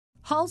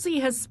Halsey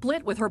has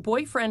split with her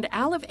boyfriend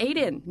Alev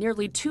Aydin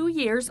nearly 2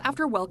 years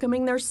after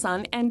welcoming their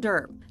son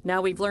Ender.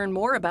 Now we've learned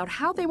more about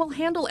how they will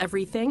handle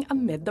everything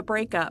amid the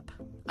breakup.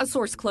 A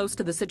source close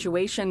to the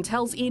situation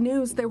tells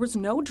ENews there was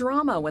no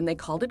drama when they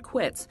called it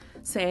quits,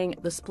 saying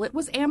the split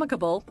was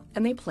amicable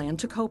and they plan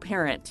to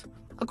co-parent.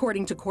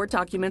 According to court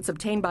documents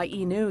obtained by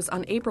ENews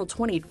on April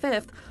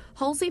 25th,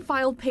 Halsey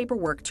filed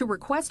paperwork to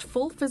request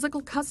full physical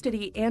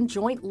custody and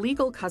joint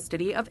legal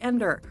custody of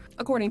Ender.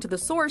 According to the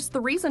source, the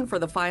reason for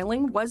the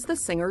filing was the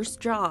singer's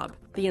job.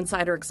 The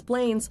insider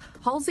explains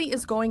Halsey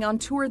is going on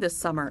tour this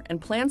summer and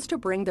plans to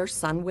bring their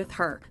son with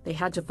her. They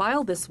had to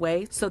file this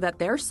way so that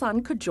their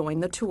son could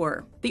join the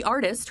tour. The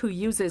artist, who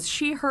uses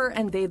she, her,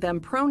 and they, them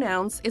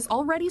pronouns, is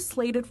already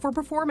slated for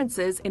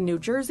performances in New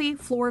Jersey,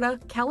 Florida,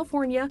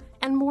 California,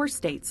 and more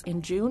states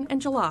in June and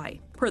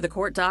July. Per the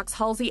court docs,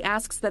 Halsey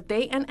asks that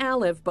they and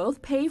Alev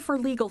both pay for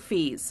legal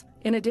fees.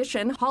 In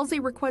addition, Halsey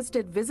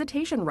requested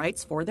visitation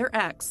rights for their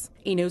ex.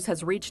 ENews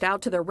has reached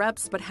out to their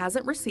reps but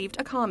hasn't received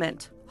a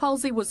comment.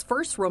 Halsey was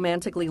first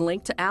romantically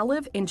linked to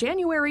Alev in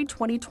January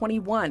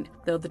 2021,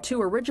 though the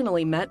two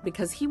originally met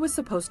because he was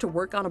supposed to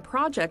work on a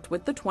project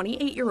with the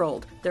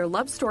 28-year-old. Their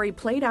love story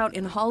played out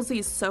in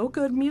Halsey's So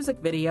Good music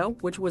video,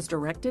 which was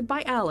directed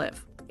by Alev.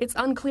 It's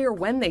unclear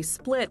when they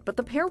split, but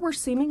the pair were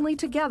seemingly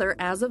together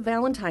as of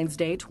Valentine's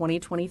Day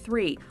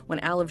 2023, when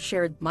Alev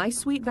shared My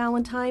Sweet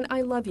Valentine, I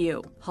Love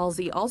You.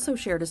 Halsey also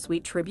shared a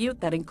sweet tribute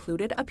that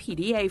included a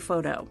PDA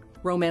photo.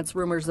 Romance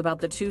rumors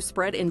about the two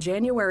spread in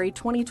January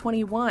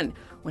 2021,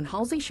 when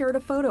Halsey shared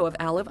a photo of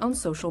Alev on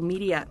social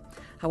media.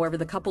 However,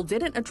 the couple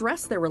didn't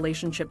address their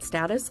relationship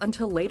status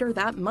until later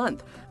that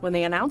month, when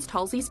they announced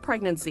Halsey's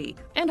pregnancy.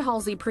 And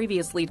Halsey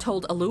previously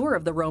told Allure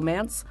of the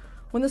romance,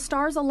 "When the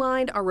stars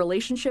aligned, our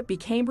relationship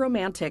became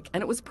romantic,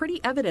 and it was pretty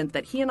evident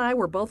that he and I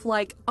were both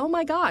like, oh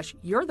my gosh,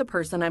 you're the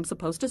person I'm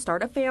supposed to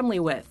start a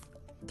family with."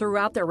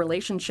 Throughout their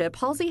relationship,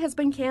 Halsey has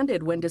been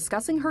candid when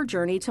discussing her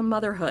journey to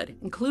motherhood,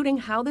 including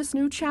how this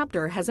new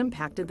chapter has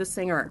impacted the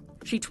singer.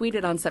 She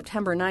tweeted on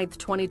September 9th,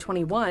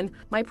 2021,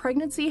 "My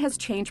pregnancy has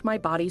changed my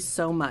body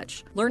so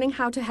much. Learning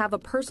how to have a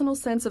personal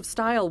sense of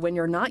style when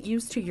you're not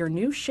used to your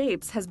new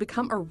shapes has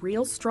become a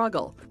real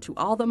struggle. To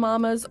all the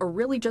mamas, or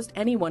really just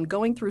anyone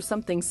going through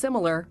something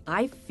similar,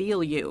 I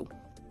feel you."